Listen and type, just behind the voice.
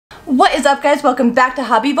What is up, guys? Welcome back to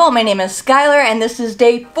HobbyVolt. My name is Skylar and this is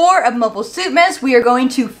day 4 of MOBILESUITMAS. We are going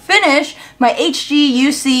to finish my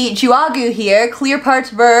HGUC Juaggu here, Clear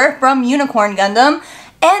Parts Ver from Unicorn Gundam.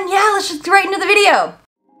 And yeah, let's just get right into the video.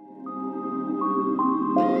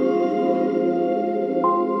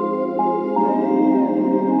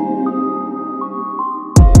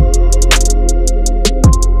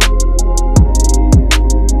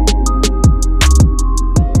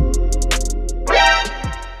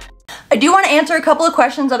 I do want to answer a couple of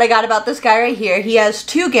questions that I got about this guy right here. He has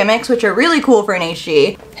 2 gimmicks, which are really cool for an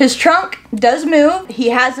HG. His trunk does move. He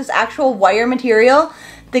has this actual wire material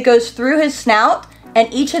that goes through his snout,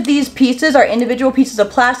 and each of these pieces are individual pieces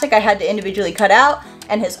of plastic I had to individually cut out.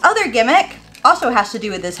 And his other gimmick also has to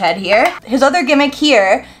do with this head here. His other gimmick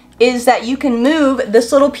here is that you can move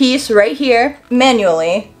this little piece right here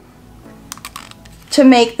manually to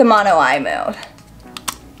make the mono eye move,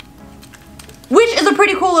 which is a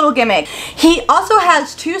pretty cool little gimmick. He also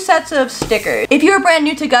has 2 sets of stickers. If you're brand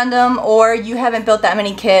new to Gundam or you haven't built that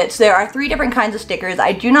many kits, there are 3 different kinds of stickers.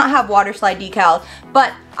 I do not have water slide decals,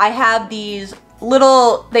 but I have these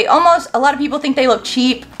little, a lot of people think they look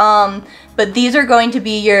cheap, but these are going to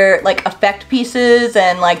be your like effect pieces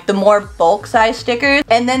and like the more bulk size stickers.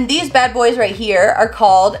 And then these bad boys right here are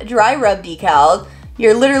called dry rub decals.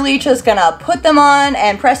 You're literally just gonna put them on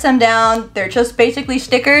and press them down. They're just basically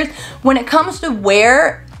stickers. When it comes to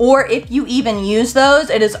wear, or if you even use those,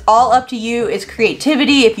 it is all up to you. It's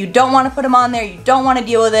creativity. If you don't want to put them on there, you don't want to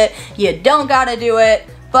deal with it, you don't gotta do it.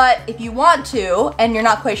 But if you want to, and you're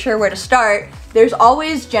not quite sure where to start, there's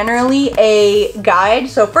always generally a guide.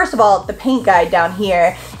 So first of all, the paint guide down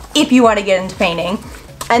here, if you want to get into painting.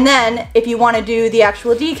 And then, if you want to do the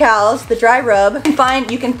actual decals, the dry rub,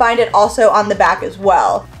 you can find it also on the back as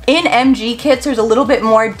well. In MG kits, there's a little bit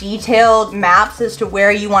more detailed maps as to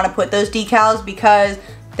where you want to put those decals because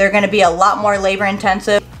they're going to be a lot more labor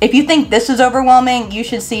intensive. If you think this is overwhelming, you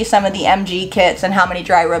should see some of the MG kits and how many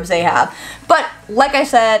dry rubs they have. But like I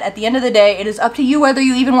said, at the end of the day, it is up to you whether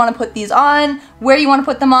you even want to put these on, where you want to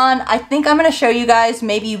put them on. I think I'm going to show you guys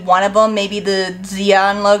maybe one of them, maybe the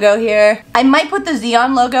Xeon logo here. I might put the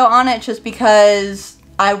Xeon logo on it just because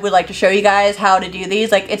I would like to show you guys how to do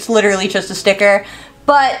these. Like, it's literally just a sticker.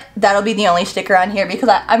 But that'll be the only sticker on here because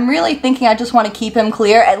I'm really thinking I just want to keep him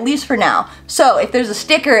clear, at least for now. So if there's a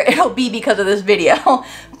sticker, it'll be because of this video.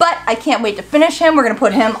 But I can't wait to finish him. We're going to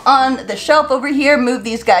put him on the shelf over here, move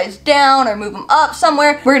these guys down or move them up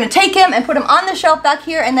somewhere. We're going to take him and put him on the shelf back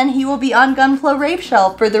here, and then he will be on Gunpla Rave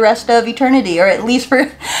shelf for the rest of eternity, or at least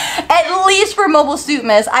for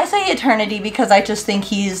MOBILESUITMAS. I say eternity because I just think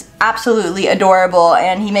he's absolutely adorable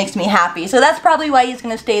and he makes me happy. So that's probably why he's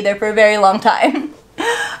going to stay there for a very long time.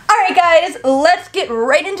 Alright guys, let's get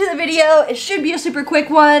right into the video. It should be a super quick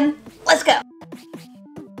one. Let's go.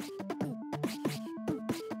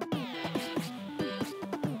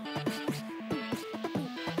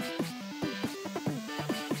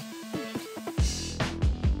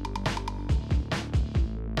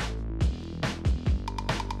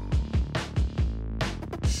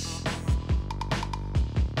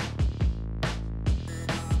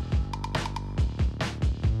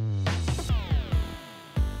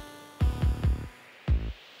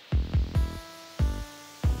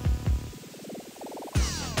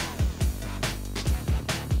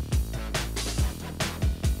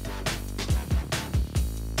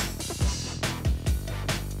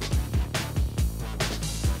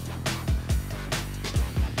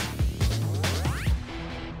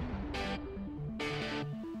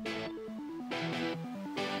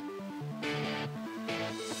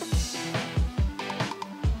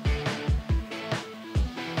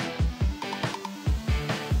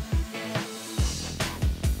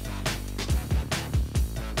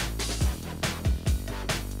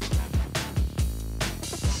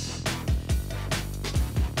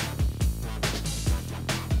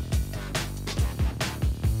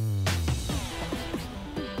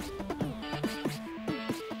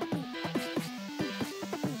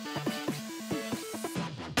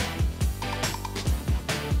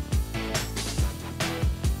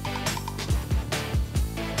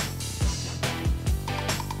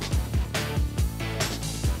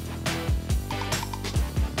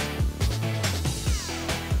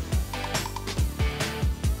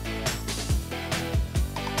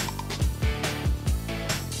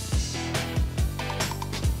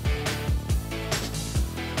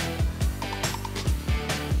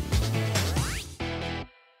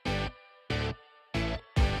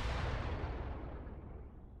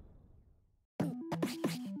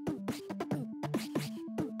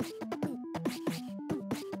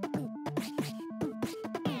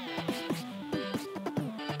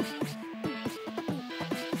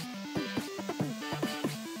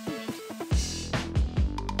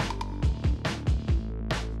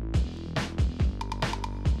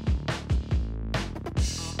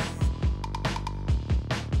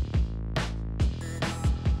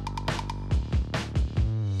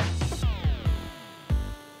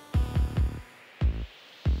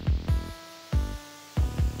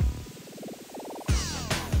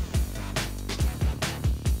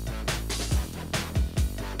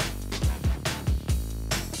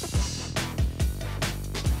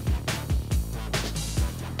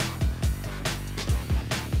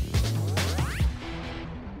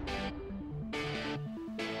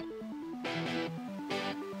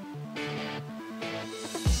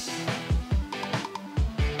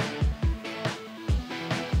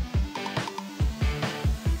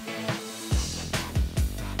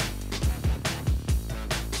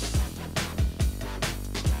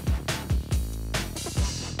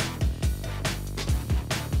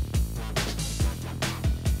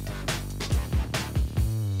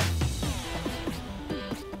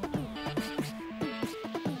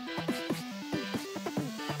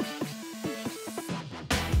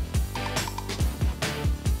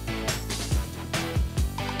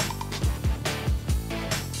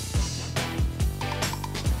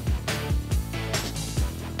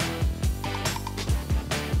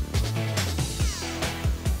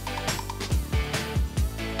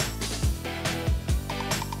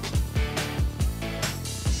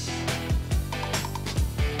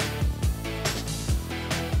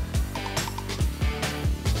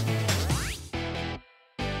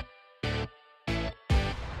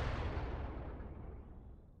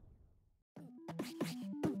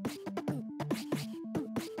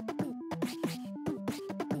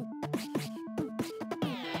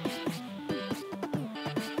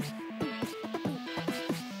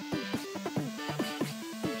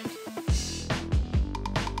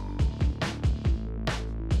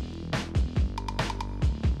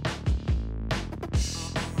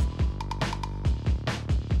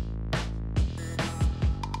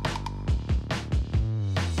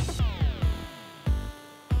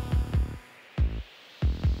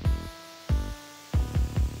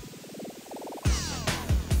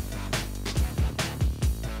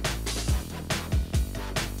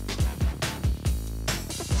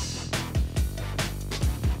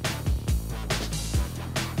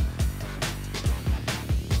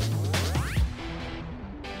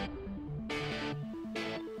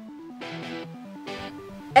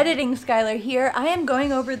 Editing Skylar here. I am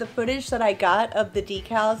going over the footage that I got of the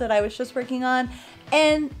decals that I was just working on,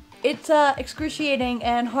 and it's excruciating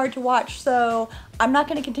and hard to watch, so I'm not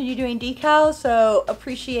going to continue doing decals, so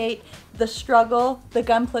appreciate the struggle, the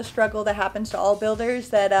Gunpla struggle that happens to all builders,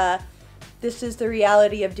 that this is the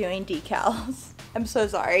reality of doing decals. I'm so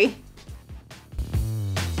sorry.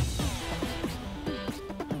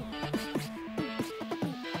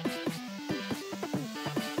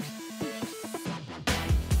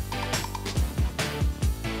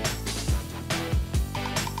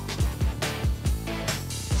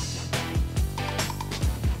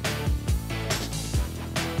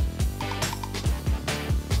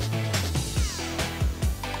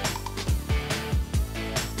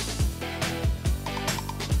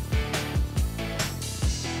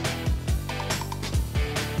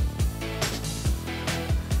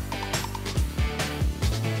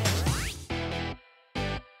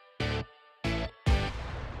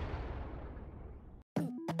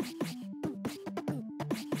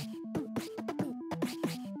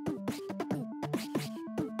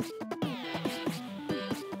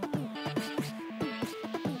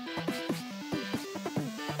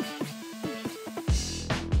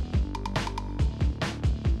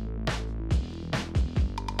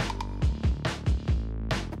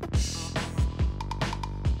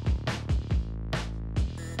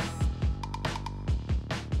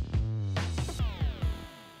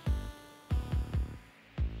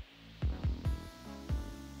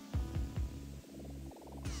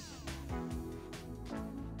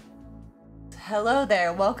 Hello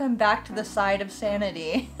there, welcome back to the side of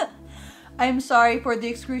sanity. I'm sorry for the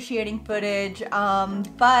excruciating footage,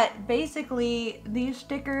 but basically these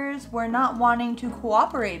stickers were not wanting to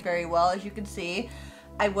cooperate very well, as you can see.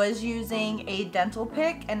 I was using a dental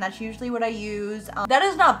pick, and that's usually what I use. That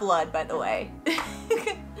is not blood, by the way.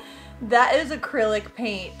 That is acrylic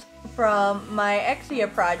paint from my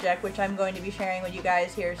Exia project, which I'm going to be sharing with you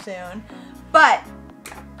guys here soon. But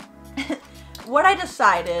what I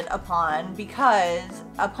decided upon, because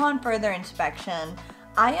upon further inspection,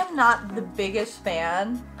 I am not the biggest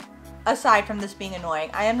fan, aside from this being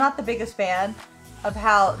annoying, I am not the biggest fan of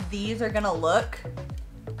how these are gonna look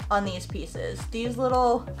on these pieces. These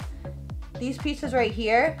pieces right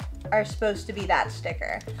here are supposed to be that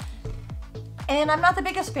sticker. And I'm not the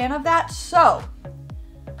biggest fan of that, so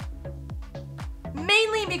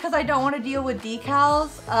mainly because I don't want to deal with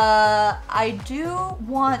decals, I do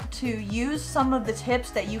want to use some of the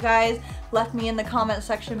tips that you guys left me in the comment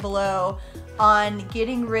section below on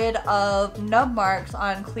getting rid of nub marks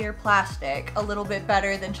on clear plastic a little bit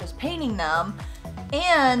better than just painting them.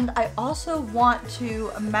 And I also want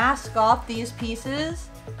to mask off these pieces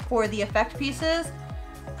for the effect pieces,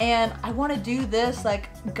 and I want to do this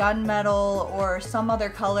like gunmetal or some other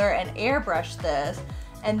color and airbrush this.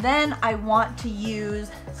 And then I want to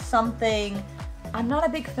use something, I'm not a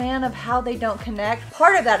big fan of how they don't connect.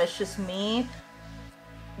 Part of that is just me.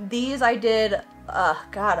 These I did,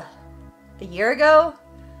 God, a year ago?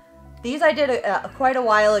 These I did quite a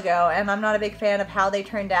while ago, and I'm not a big fan of how they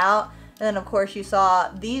turned out. And then of course you saw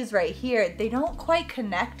these right here, they don't quite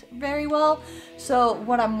connect very well. So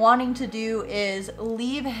what I'm wanting to do is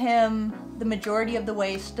leave him the majority of the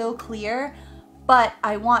way still clear, but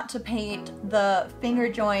I want to paint the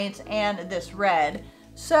finger joints and this red.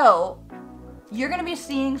 So you're gonna be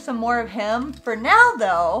seeing some more of him. For now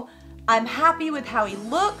though, I'm happy with how he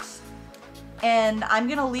looks, and I'm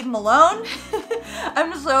gonna leave him alone.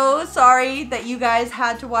 I'm so sorry that you guys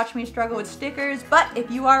had to watch me struggle with stickers, but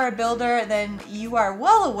if you are a builder, then you are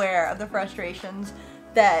well aware of the frustrations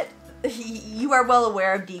that you are well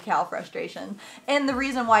aware of decal frustration, and the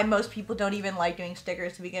reason why most people don't even like doing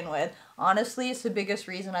stickers to begin with. Honestly, it's the biggest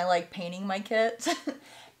reason I like painting my kits,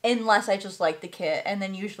 unless I just like the kit, and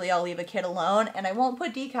then usually I'll leave a kit alone, and I won't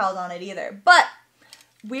put decals on it either. But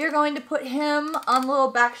we're going to put him on the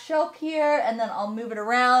little back shelf here, and then I'll move it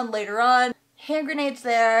around later on. Hand grenades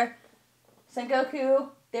there, Sengoku,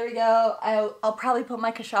 there we go. I'll probably put my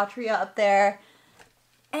Kshatriya up there.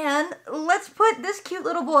 And let's put this cute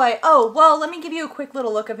little boy. Oh, well, let me give you a quick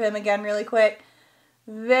little look of him again really quick.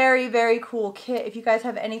 Very, very cool kit. If you guys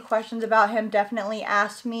have any questions about him, definitely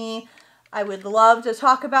ask me. I would love to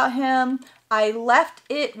talk about him. I left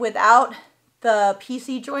it without the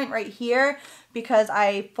PC joint right here because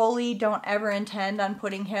I fully don't ever intend on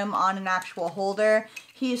putting him on an actual holder.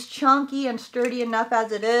 He's chunky and sturdy enough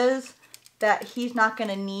as it is that he's not going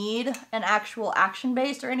to need an actual action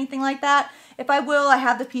base or anything like that. If I will, I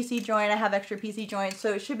have the PC joint, I have extra PC joints,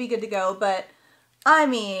 so it should be good to go. But I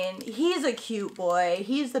mean, he's a cute boy.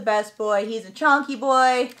 He's the best boy. He's a chunky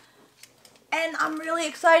boy. and I'm really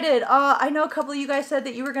excited. I know a couple of you guys said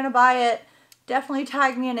that you were gonna buy it. Definitely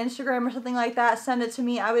tag me on Instagram or something like that. Send it to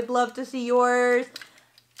me. I would love to see yours.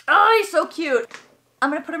 Oh, he's so cute. I'm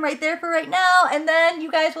gonna put him right there for right now, and then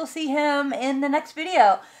you guys will see him in the next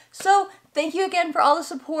video. So thank you again for all the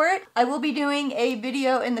support. I will be doing a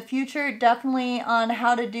video in the future, definitely on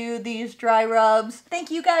how to do these dry rubs. Thank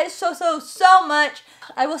you guys so much.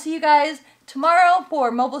 I will see you guys tomorrow for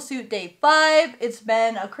Mobile Suit Day 5. It's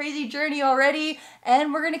been a crazy journey already,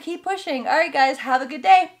 and we're gonna keep pushing. All right, guys, have a good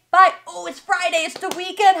day. Bye. Oh, it's Friday. It's the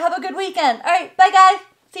weekend. Have a good weekend. All right, bye, guys.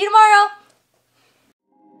 See you tomorrow.